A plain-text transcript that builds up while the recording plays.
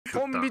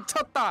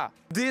미쳤다.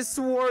 This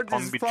word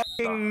is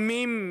fucking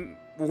meme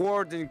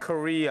word in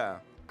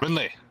Korea.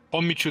 그렇네.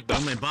 미쳤다.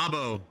 only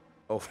Babo.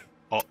 Oh.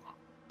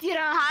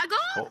 지랄하고?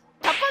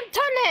 첫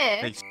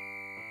번째네.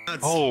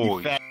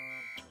 Oh.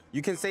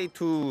 You can say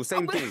to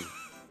same thing.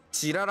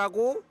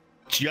 지랄하고?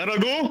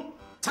 지랄하고?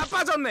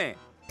 자빠졌네.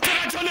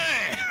 자빠졌네.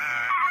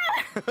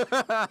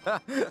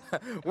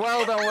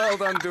 Well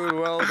done, dude.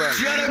 Well done.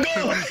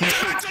 지랄하고?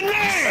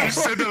 자빠졌네. You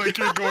said that like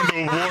you're going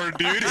to war,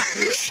 dude.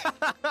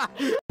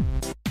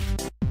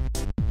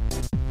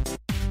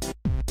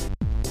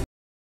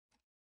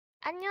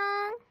 안녕.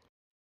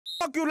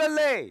 Fuck you,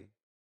 Lele.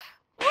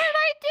 What did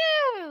I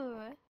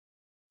do?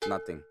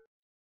 Nothing.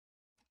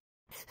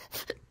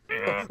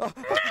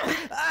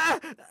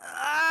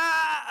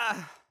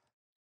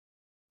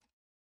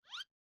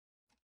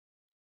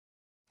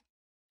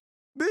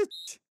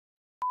 Bitch.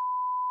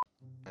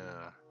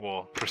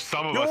 Well, for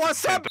some of Yo, us,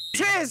 what's it's up,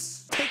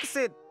 Chiz? Take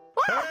it.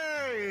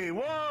 Hey,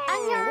 whoa.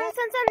 안녕,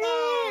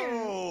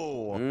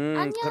 선생님.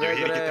 안녕. 그래.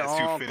 get that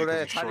suit fitted 'cause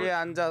그래. it's 자리에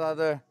앉아,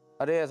 다들.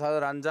 자리에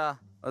다들 앉아.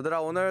 얘들아,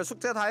 오늘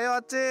숙제 다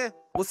해왔지?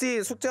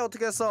 오씨, 숙제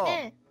어떻게 했어?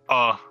 네.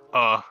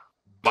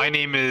 My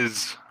name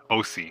is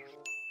OC.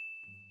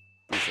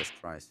 Jesus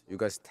Christ, you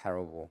guys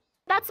terrible.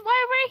 That's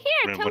why we're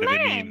here Man, to what did it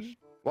learn. mean?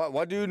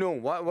 What do you know?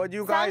 What do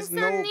you guys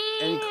know in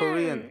선생님.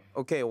 Korean?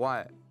 Okay,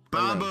 what?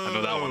 Babo. I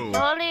know that one.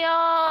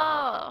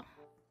 떨려.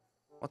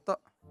 What the?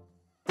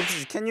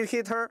 Can you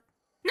hit her?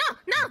 No.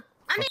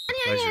 아니.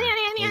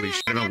 Holy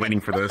shit, I've been waiting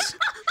for this.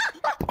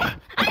 Oh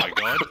my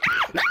god.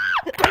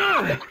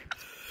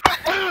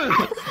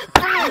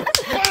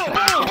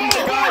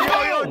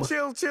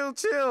 Yo,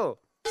 chill.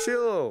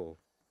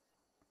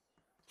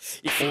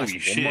 If you Holy guys one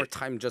shit. more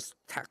time just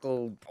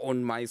tackle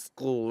on my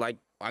school, like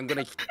I'm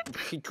gonna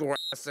hit your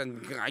ass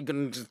and I'm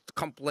gonna just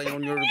complain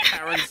on your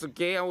parents,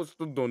 okay? I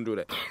still don't do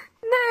that.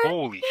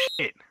 Holy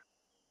shit.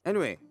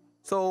 Anyway,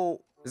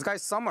 so it's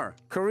guys summer.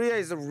 Korea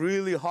is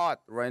really hot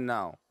right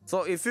now.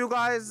 So if you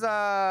guys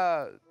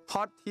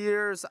hot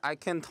ears, I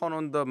can turn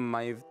on the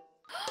my.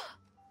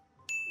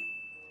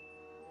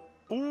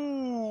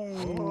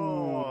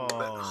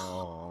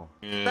 Oh.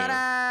 Yeah.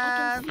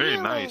 Ta-da! Very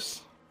Feel.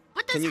 nice.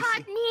 What Can does you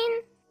hot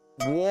mean?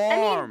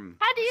 Warm.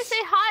 How do you say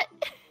hot?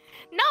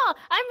 No,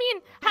 I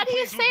mean, how do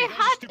you Please, say Ruby, that's a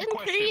hot stupid in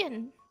question.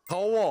 Korean?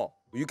 더워.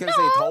 You can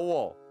say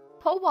더워.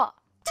 더워.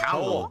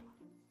 Towel.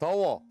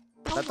 더워.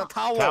 That's a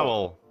towel.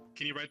 Towel.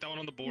 Can you write that one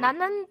on the board?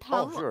 나는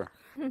Oh, 더워. sure.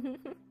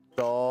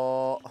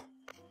 더.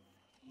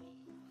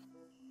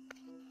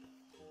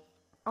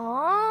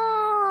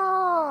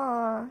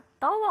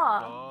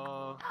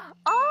 더워.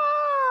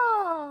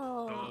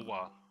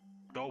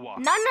 Dowa.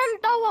 나는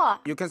더워.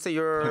 You can say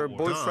your Duh,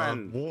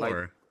 boyfriend. war. Like,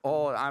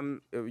 oh,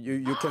 I'm.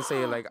 You can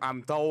say like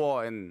I'm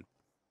더워 and.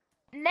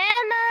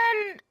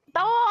 나는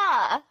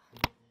더워.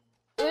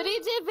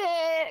 우리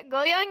집에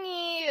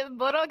고양이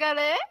보러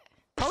가래?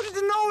 How did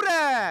you know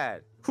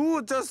that?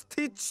 Who just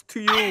teach to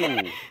you?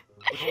 What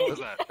was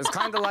that? It's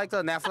kind of like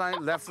the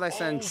Netflix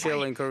and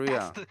chill in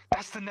Korea.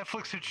 That's the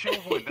Netflix and chill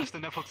one. That's the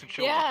Netflix and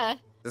chill one. Yeah.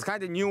 It's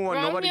kind of new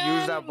one. Nobody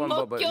used that one,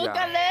 but 목욕 yeah.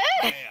 갈래?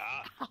 Hey,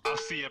 I'll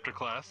see you after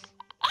class.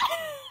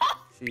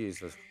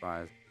 Jesus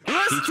Christ.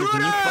 Teacher,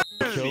 can you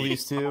fucking kill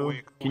these I'm two?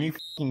 awake. Can you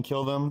fucking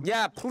kill them?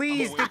 Yeah,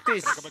 please I'm do awake.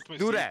 this. Can I go back to my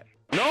Do seat? that.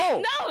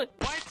 No. No.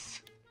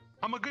 What?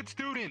 I'm a good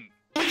student.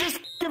 You just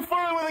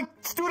conferring with a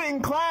student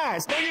in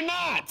class. No, you're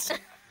not.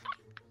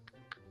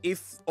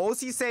 If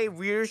OC say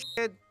weird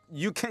shit,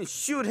 you can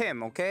shoot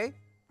him, okay?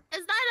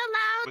 Is that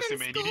allowed Listen, in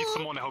man, school? you need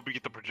someone to help you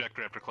get the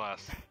projector after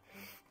class.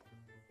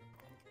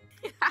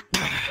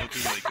 Don't do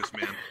like this,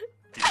 man.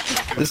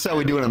 This is how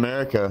we do in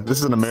America. This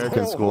is an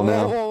American school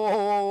now.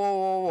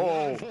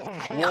 Whoa.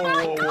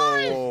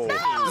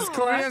 This is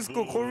Korean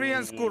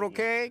school,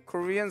 okay?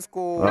 Korean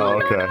school.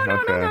 Oh, okay,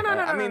 okay.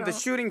 I mean the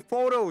shooting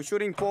photo,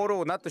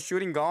 not the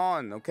shooting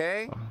gun,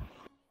 okay?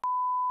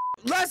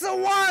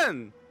 Lesson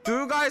 1! Do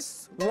you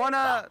guys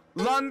wanna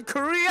learn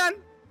Korean?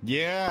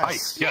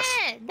 Yes. Yes.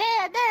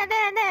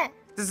 네.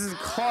 This is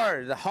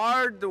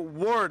hard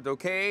word,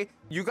 okay?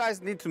 You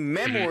guys need to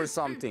memorize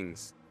some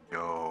things.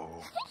 Yo.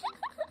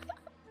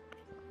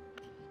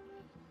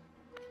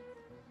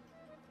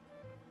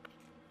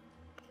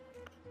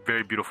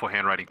 Very beautiful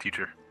handwriting,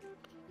 teacher.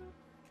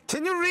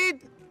 Can you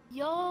read?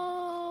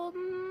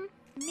 요미.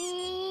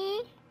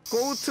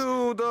 Go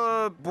to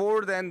the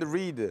board and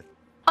read.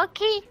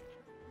 오케이.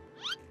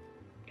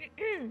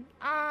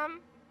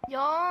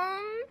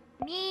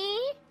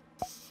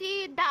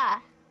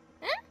 요미시다.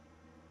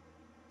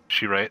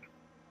 She right?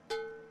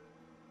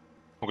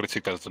 I'm gonna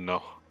take that as a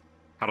no.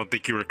 I don't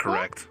think you were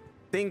correct.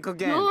 Think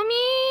again.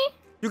 요미.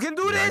 You can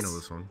do Yeah, I this. know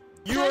this one.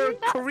 You're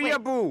Kinda. Korea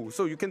Wait. boo,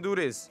 so you can do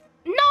this.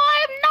 No,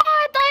 I'm not.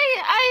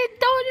 I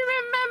don't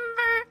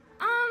remember.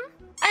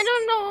 I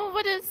don't know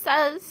what it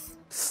says.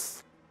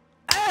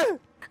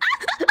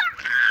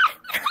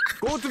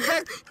 Go to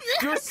back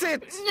your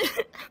seat.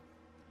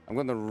 I'm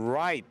gonna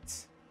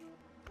write.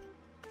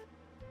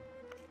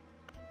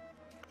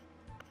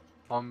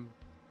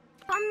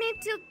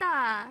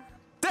 미쳤다.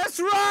 That's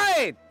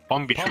right.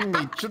 뻥 미쳤다.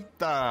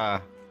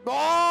 미쳤다.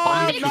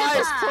 Oh, 미쳤다.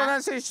 nice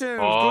pronunciation.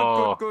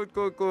 Oh. Good.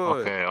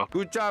 Okay.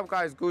 Good job,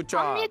 guys. Good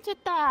job.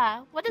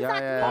 미쳤다. What does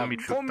that mean?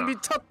 미쳤다.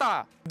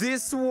 미쳤다.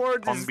 This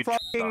word is 미쳤다.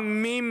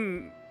 fucking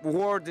meme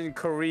word in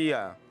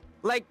Korea.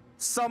 Like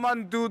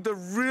someone do the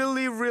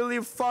really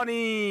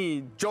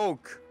funny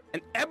joke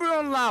and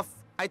everyone laugh.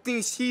 I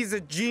think he's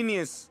a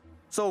genius.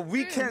 So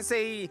we can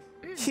say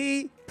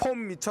he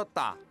폼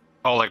미쳤다.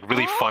 Oh, like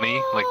really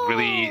funny, like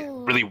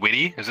really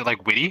witty. Is it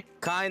like witty?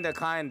 Kinda.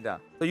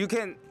 So you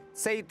can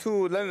say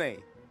to Lene.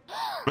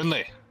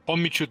 Really?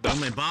 폼 미쳤다.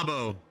 Only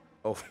Babo.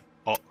 Oh.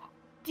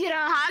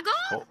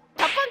 지랄하고?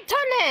 답변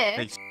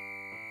전에.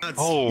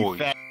 Oh.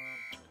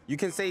 You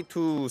can say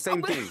to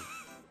same thing.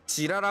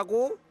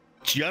 지랄하고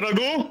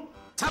Giarago?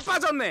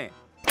 자빠졌네.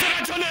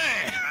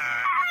 Giarachone!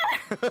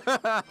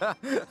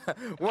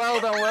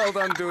 Well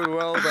done, dude.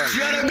 Well done.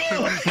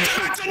 Giarago!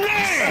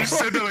 Giarachone! You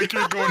said that like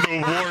you're going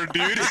to war,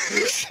 dude.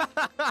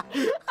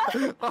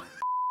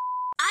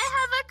 I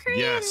have a Korean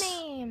Yes.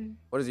 name.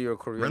 What is your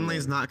Korean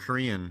Renly's name? not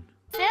Korean.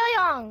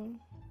 세영.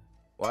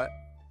 What?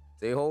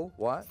 Seho?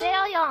 What?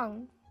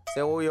 세영.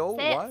 Seoyo?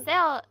 What?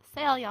 세영.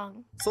 Soyu?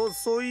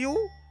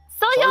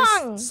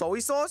 소영. Soy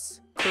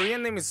sauce?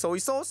 Korean name is soy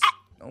sauce?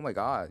 Oh my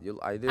god,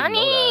 I didn't know that.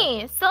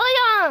 아니,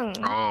 소영.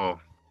 Oh.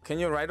 Can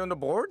you write on the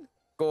board?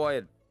 Go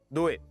ahead,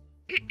 do it.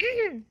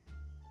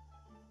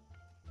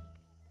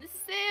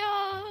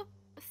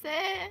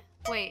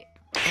 Wait.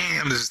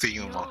 Damn, this is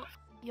taking long.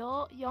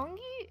 연기.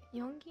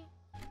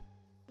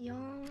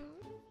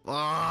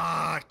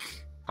 Fuck!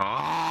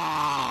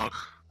 Oh.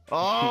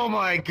 Oh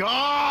my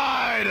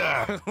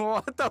god!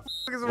 What the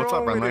fuck is What's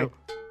up, wrong with Renly? you?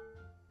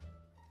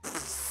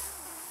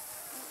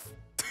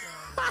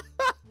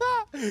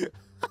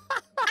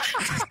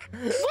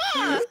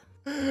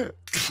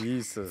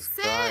 Jesus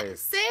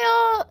Christ.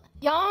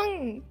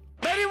 세영.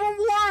 That even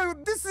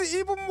work! This is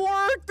even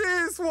work,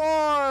 this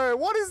one!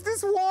 What is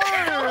this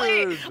word?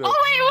 Wait.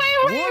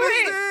 What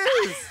is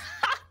this?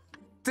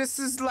 This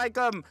is like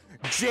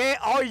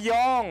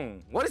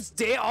Jaeyoung. What is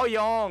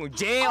Jaeyoung?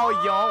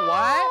 Jaeyoung,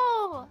 what?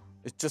 Oh.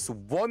 It's just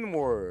one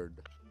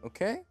word,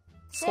 okay?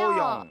 세영.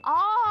 Soyoung.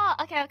 Oh,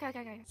 okay.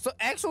 So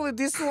actually,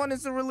 this one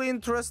is really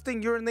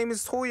interesting. Your name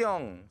is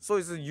Soyoung. So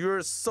it's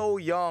you're so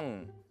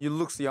young. You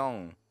look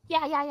young.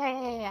 Yeah.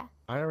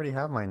 I already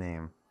have my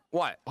name.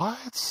 What?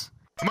 What?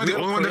 Am I the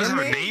only one that doesn't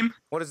have a name?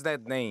 What is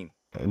that name?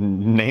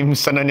 Name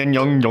Sananen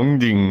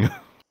Yongding.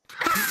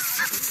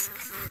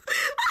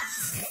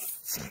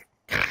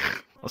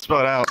 I'll spell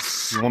it out.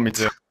 If you want me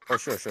to? Oh,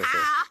 sure.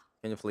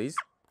 Can you please?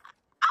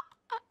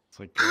 It's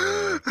like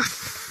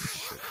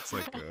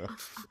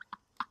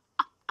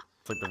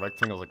the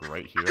rectangle's like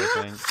right here,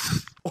 I think.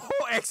 Oh,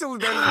 actually,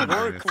 that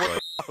doesn't work.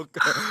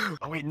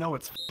 Oh wait, no,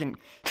 it's fucking.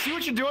 See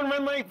what you're doing,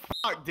 Renly?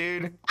 Fuck,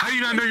 dude. How do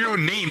you not know your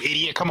own name,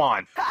 idiot? Come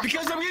on.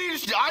 Because I'm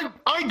getting. I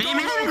don't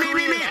know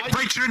Korean.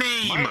 Write your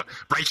name.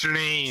 Write your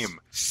name.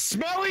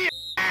 Smelly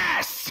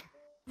ass.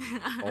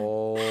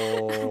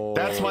 Oh.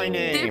 That's my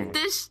name.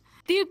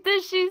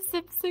 딥듯이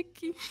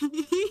습습기.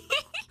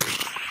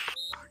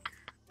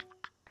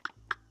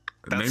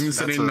 That's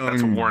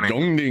a warning.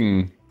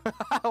 Yongding.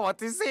 What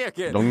did you say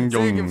again?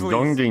 Say again, please.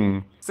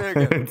 Yongding. Say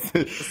again.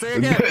 Say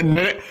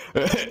again.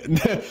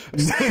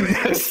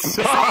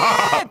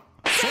 Stop!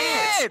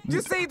 Say it!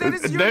 You say that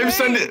is your Name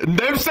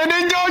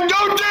Sananen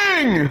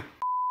Yongding.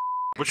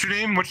 What's your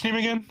name? What's your name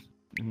again?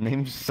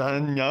 Name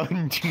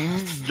Sananen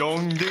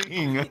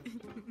Yongding.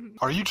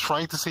 Are you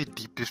trying to say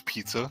deep dish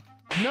pizza?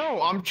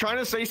 No, I'm trying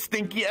to say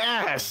stinky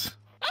ass.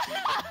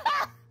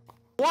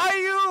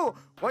 Why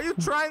are you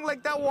trying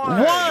like that one?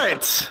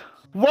 What?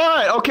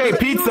 Okay,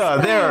 pizza.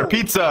 There,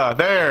 pizza.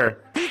 There.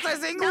 Pizza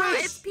is English. No,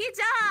 it's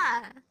pizza.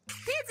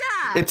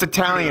 It's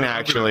Italian,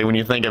 actually, when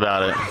you think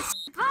about it. okay.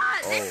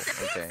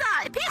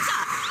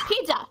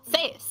 Pizza.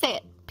 Say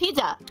it.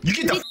 Pizza. You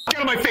get the f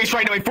out of my face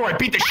right now before I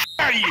beat the shit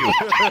out of you.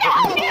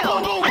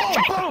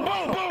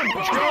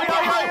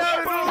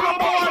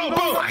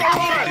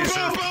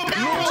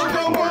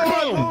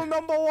 Rule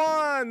number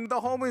one: the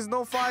home is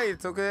no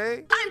fight.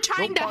 Okay. I'm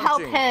trying No to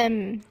help punching.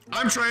 him.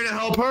 I'm trying to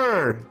help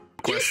her.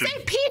 You say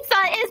pizza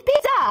is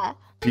pizza.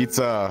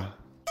 Pizza.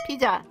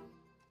 Pizza.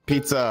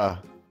 Pizza.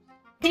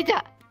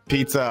 Pizza.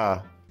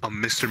 Pizza.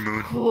 Mr.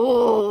 Moon.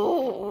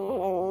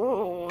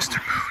 Oh. Mr.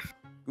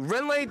 Moon.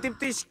 Renly, deep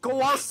dish,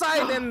 go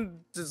outside and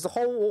just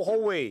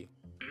whole way.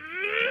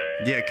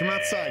 Yeah, come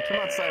outside. Come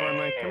outside,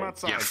 Renly. Come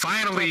outside. Yeah,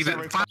 finally, Come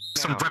outside right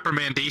some now.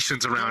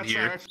 reprimandations around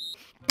here.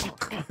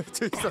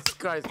 Jesus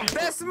Christ.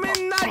 That's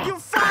midnight, you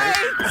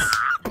fight!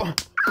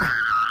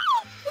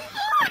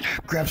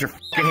 Grabs your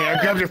fucking hair.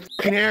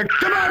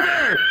 Come on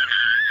here!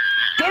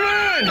 Come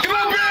on! Come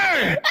on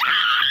here!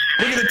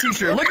 Look at the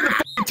t-shirt. Look at the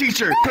fucking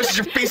t-shirt. Pushes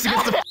your face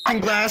against the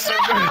fucking glass.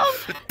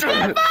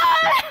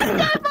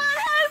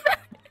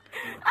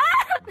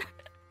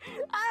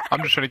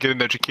 I'm just trying to get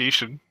an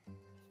education.